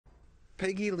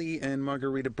Peggy Lee and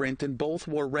Margarita Brenton both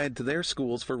wore red to their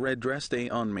schools for Red Dress Day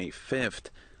on May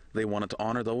 5th. They wanted to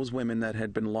honor those women that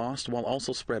had been lost while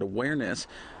also spread awareness,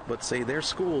 but say their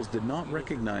schools did not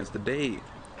recognize the day.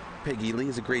 Peggy Lee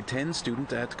is a grade 10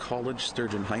 student at College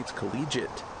Sturgeon Heights Collegiate.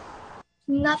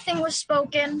 Nothing was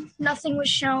spoken, nothing was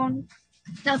shown,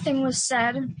 nothing was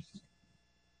said.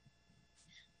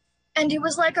 And it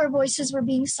was like our voices were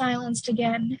being silenced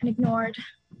again and ignored.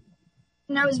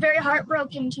 And I was very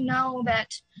heartbroken to know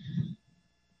that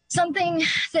something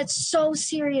that's so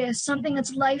serious, something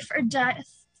that's life or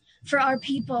death for our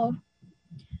people,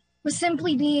 was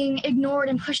simply being ignored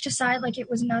and pushed aside like it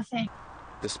was nothing.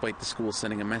 Despite the school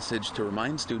sending a message to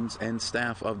remind students and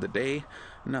staff of the day,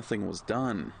 nothing was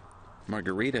done.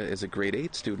 Margarita is a grade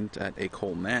 8 student at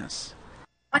École Ness.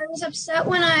 I was upset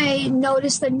when I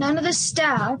noticed that none of the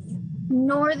staff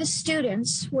nor the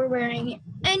students were wearing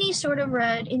any sort of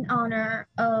red in honor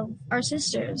of our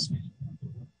sisters.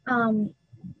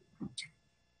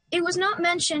 It was not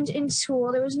mentioned in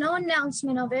school. There was no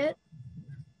announcement of it.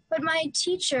 But my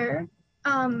teacher,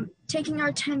 taking our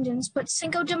attendance, put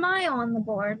Cinco de Mayo on the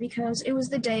board because it was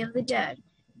the Day of the Dead,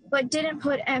 but didn't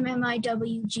put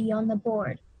MMIWG on the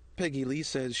board. Peggy Lee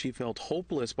says she felt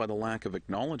hopeless by the lack of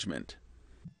acknowledgement.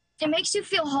 It makes you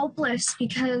feel hopeless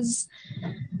because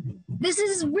this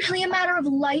is really a matter of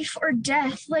life or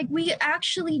death. Like, we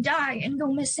actually die and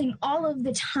go missing all of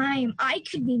the time. I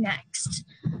could be next.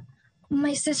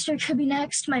 My sister could be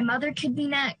next. My mother could be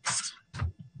next.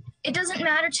 It doesn't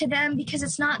matter to them because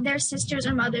it's not their sisters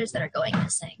or mothers that are going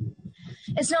missing.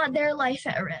 It's not their life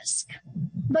at risk.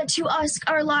 But to us,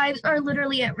 our lives are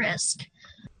literally at risk.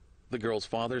 The girl's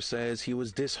father says he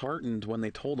was disheartened when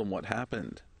they told him what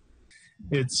happened.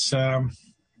 It's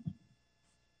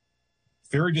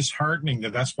very disheartening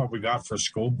that that's what we got for a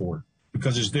school board,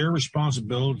 because it's their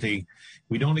responsibility.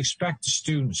 We don't expect the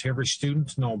students, every student,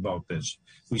 to know about this.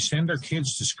 We send our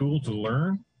kids to school to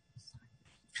learn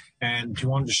and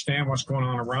to understand what's going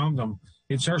on around them.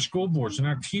 It's our school boards and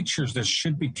our teachers that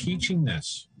should be teaching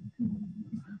this.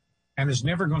 And it's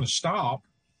never going to stop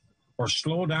or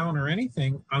slow down or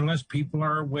anything unless people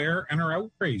are aware and are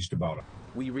outraged about it.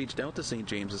 We reached out to St.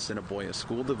 James's Assiniboia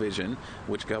School Division,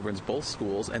 which governs both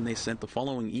schools, and they sent the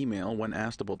following email when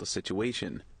asked about the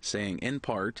situation, saying, in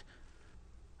part,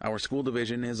 "Our school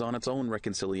division is on its own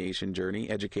reconciliation journey,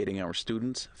 educating our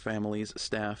students, families,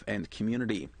 staff, and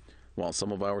community. While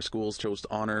some of our schools chose to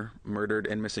honor murdered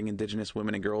and missing Indigenous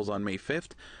women and girls on May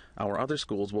 5th, our other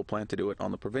schools will plan to do it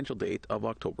on the provincial date of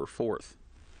October 4th.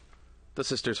 The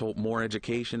sisters hope more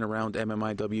education around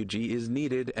MMIWG is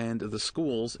needed and the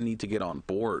schools need to get on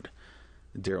board."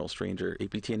 Daryl Stranger,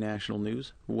 APTN National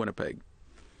News, Winnipeg.